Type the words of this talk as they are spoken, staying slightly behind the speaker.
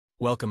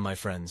Welcome, my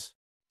friends.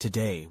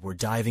 Today, we're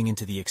diving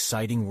into the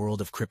exciting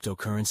world of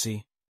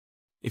cryptocurrency.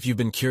 If you've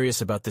been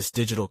curious about this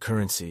digital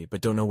currency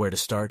but don't know where to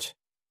start,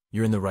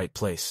 you're in the right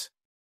place.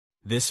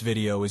 This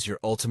video is your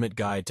ultimate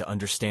guide to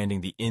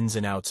understanding the ins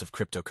and outs of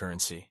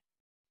cryptocurrency.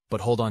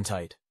 But hold on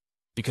tight,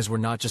 because we're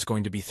not just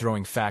going to be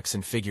throwing facts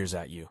and figures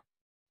at you.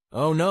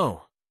 Oh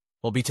no!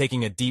 We'll be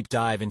taking a deep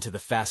dive into the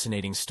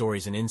fascinating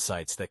stories and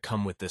insights that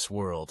come with this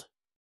world.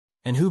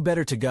 And who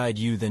better to guide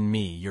you than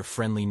me, your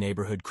friendly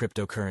neighborhood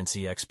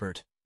cryptocurrency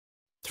expert?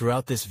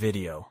 Throughout this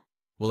video,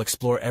 we'll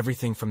explore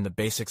everything from the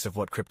basics of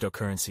what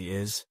cryptocurrency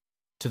is,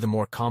 to the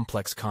more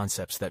complex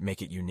concepts that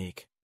make it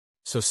unique.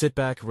 So sit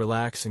back,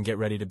 relax, and get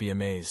ready to be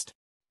amazed.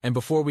 And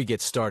before we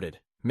get started,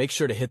 make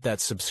sure to hit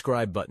that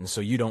subscribe button so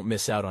you don't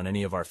miss out on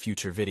any of our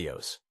future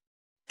videos.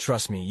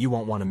 Trust me, you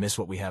won't want to miss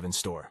what we have in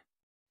store.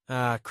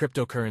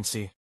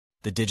 Cryptocurrency.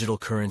 The digital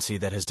currency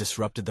that has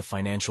disrupted the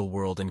financial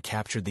world and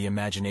captured the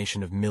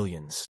imagination of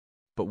millions.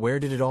 But where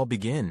did it all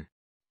begin?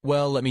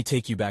 Well, let me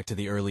take you back to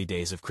the early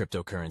days of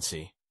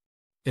cryptocurrency.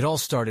 It all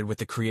started with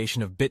the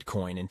creation of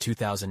Bitcoin in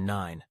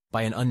 2009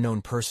 by an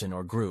unknown person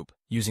or group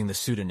using the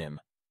pseudonym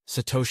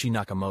Satoshi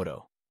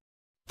Nakamoto.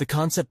 The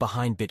concept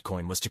behind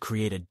Bitcoin was to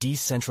create a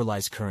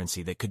decentralized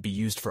currency that could be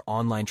used for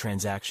online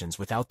transactions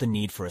without the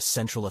need for a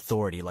central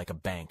authority like a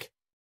bank.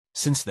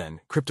 Since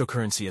then,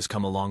 cryptocurrency has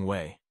come a long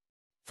way.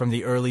 From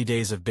the early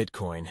days of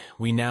Bitcoin,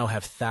 we now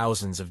have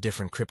thousands of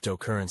different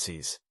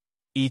cryptocurrencies,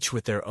 each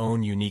with their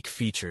own unique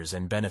features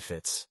and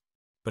benefits.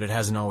 But it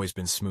hasn't always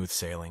been smooth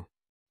sailing.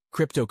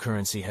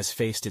 Cryptocurrency has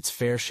faced its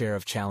fair share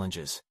of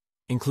challenges,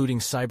 including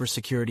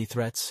cybersecurity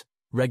threats,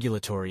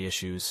 regulatory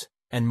issues,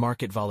 and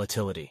market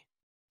volatility.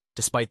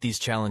 Despite these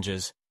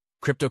challenges,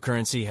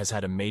 cryptocurrency has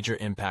had a major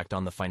impact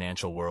on the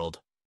financial world.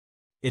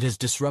 It has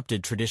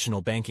disrupted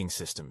traditional banking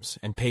systems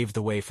and paved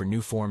the way for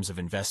new forms of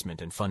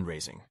investment and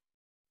fundraising.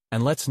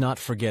 And let's not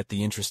forget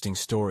the interesting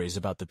stories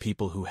about the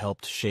people who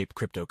helped shape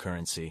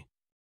cryptocurrency.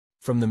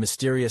 From the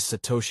mysterious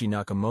Satoshi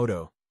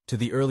Nakamoto to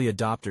the early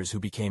adopters who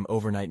became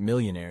overnight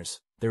millionaires,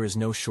 there is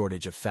no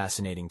shortage of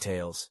fascinating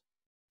tales.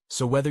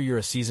 So whether you're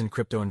a seasoned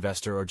crypto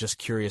investor or just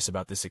curious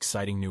about this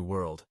exciting new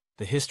world,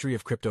 the history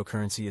of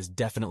cryptocurrency is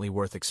definitely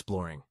worth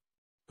exploring.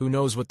 Who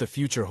knows what the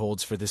future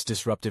holds for this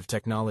disruptive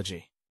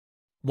technology?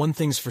 One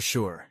thing's for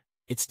sure,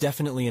 it's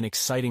definitely an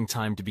exciting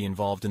time to be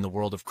involved in the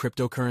world of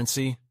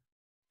cryptocurrency.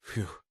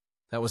 Phew.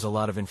 That was a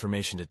lot of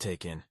information to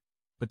take in.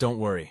 But don't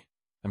worry,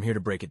 I'm here to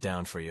break it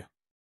down for you.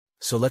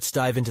 So let's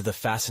dive into the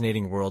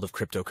fascinating world of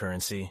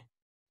cryptocurrency.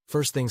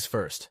 First things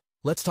first,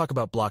 let's talk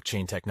about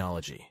blockchain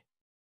technology.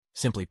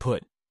 Simply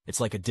put, it's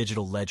like a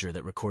digital ledger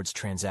that records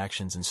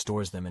transactions and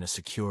stores them in a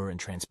secure and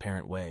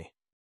transparent way.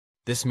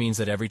 This means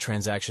that every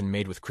transaction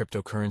made with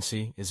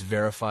cryptocurrency is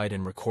verified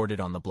and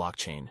recorded on the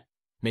blockchain,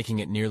 making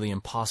it nearly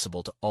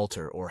impossible to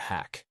alter or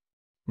hack.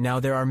 Now,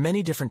 there are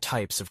many different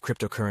types of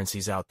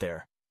cryptocurrencies out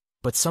there,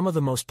 but some of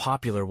the most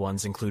popular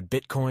ones include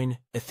Bitcoin,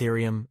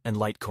 Ethereum, and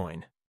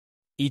Litecoin.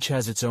 Each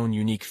has its own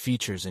unique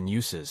features and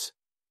uses,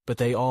 but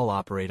they all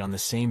operate on the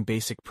same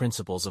basic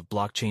principles of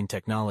blockchain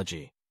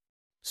technology.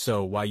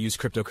 So, why use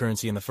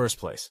cryptocurrency in the first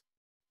place?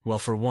 Well,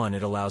 for one,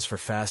 it allows for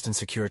fast and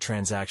secure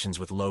transactions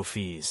with low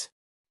fees.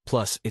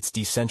 Plus, it's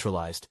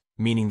decentralized,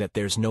 meaning that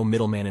there's no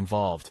middleman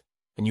involved,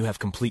 and you have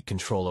complete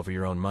control over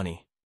your own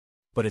money.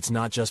 But it's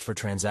not just for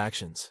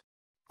transactions.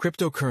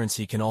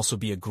 Cryptocurrency can also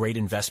be a great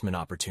investment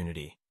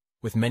opportunity,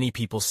 with many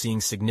people seeing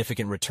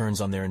significant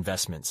returns on their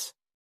investments.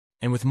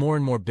 And with more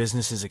and more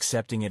businesses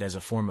accepting it as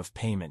a form of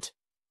payment,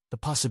 the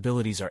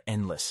possibilities are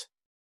endless.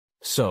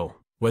 So,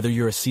 whether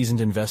you're a seasoned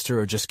investor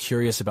or just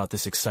curious about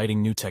this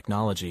exciting new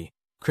technology,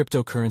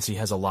 cryptocurrency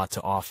has a lot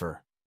to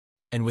offer.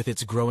 And with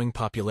its growing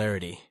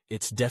popularity,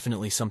 it's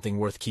definitely something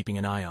worth keeping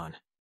an eye on.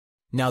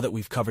 Now that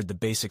we've covered the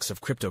basics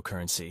of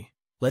cryptocurrency,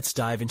 let's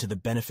dive into the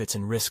benefits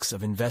and risks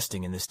of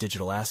investing in this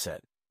digital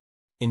asset.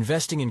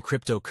 Investing in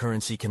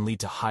cryptocurrency can lead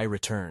to high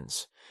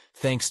returns,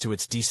 thanks to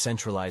its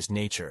decentralized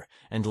nature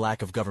and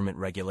lack of government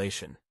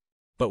regulation.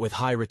 But with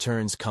high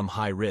returns come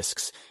high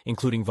risks,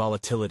 including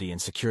volatility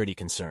and security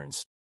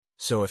concerns.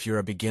 So if you're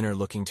a beginner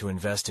looking to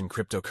invest in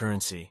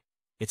cryptocurrency,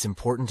 it's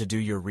important to do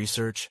your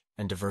research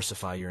and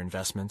diversify your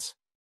investments.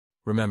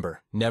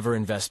 Remember, never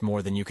invest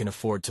more than you can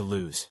afford to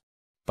lose.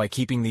 By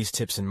keeping these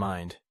tips in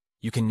mind,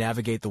 you can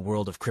navigate the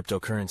world of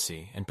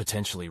cryptocurrency and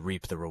potentially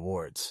reap the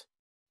rewards.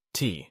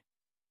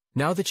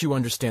 Now that you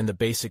understand the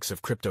basics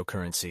of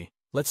cryptocurrency,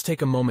 let's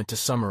take a moment to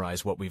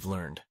summarize what we've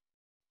learned.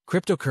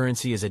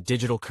 Cryptocurrency is a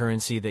digital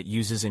currency that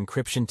uses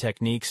encryption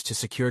techniques to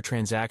secure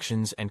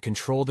transactions and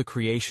control the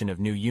creation of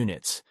new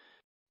units.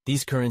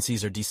 These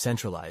currencies are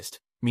decentralized,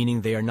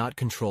 meaning they are not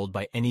controlled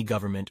by any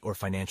government or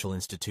financial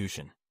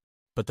institution.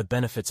 But the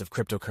benefits of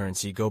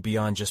cryptocurrency go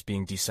beyond just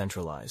being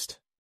decentralized.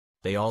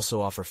 They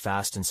also offer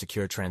fast and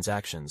secure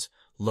transactions,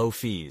 low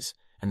fees,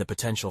 and the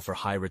potential for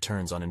high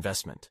returns on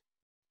investment.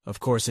 Of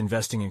course,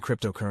 investing in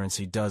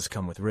cryptocurrency does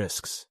come with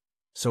risks,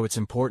 so it's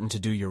important to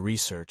do your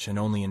research and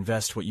only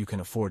invest what you can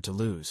afford to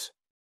lose.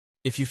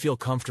 If you feel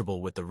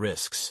comfortable with the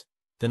risks,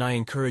 then I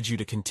encourage you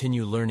to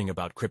continue learning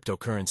about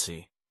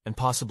cryptocurrency and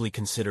possibly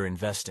consider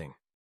investing.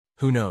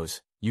 Who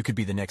knows, you could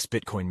be the next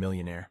Bitcoin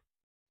millionaire.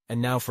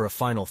 And now for a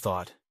final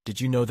thought. Did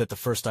you know that the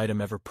first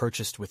item ever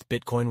purchased with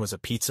Bitcoin was a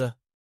pizza?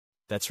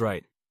 That's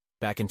right.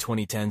 Back in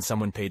 2010,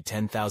 someone paid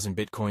 10,000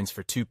 Bitcoins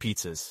for 2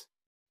 pizzas.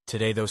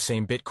 Today, those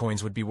same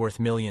Bitcoins would be worth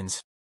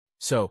millions.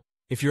 So,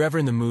 if you're ever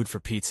in the mood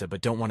for pizza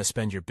but don't want to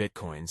spend your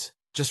Bitcoins,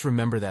 just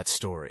remember that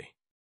story.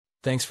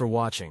 Thanks for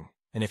watching,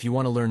 and if you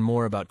want to learn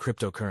more about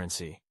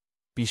cryptocurrency,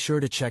 be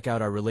sure to check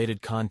out our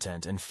related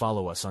content and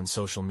follow us on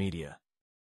social media.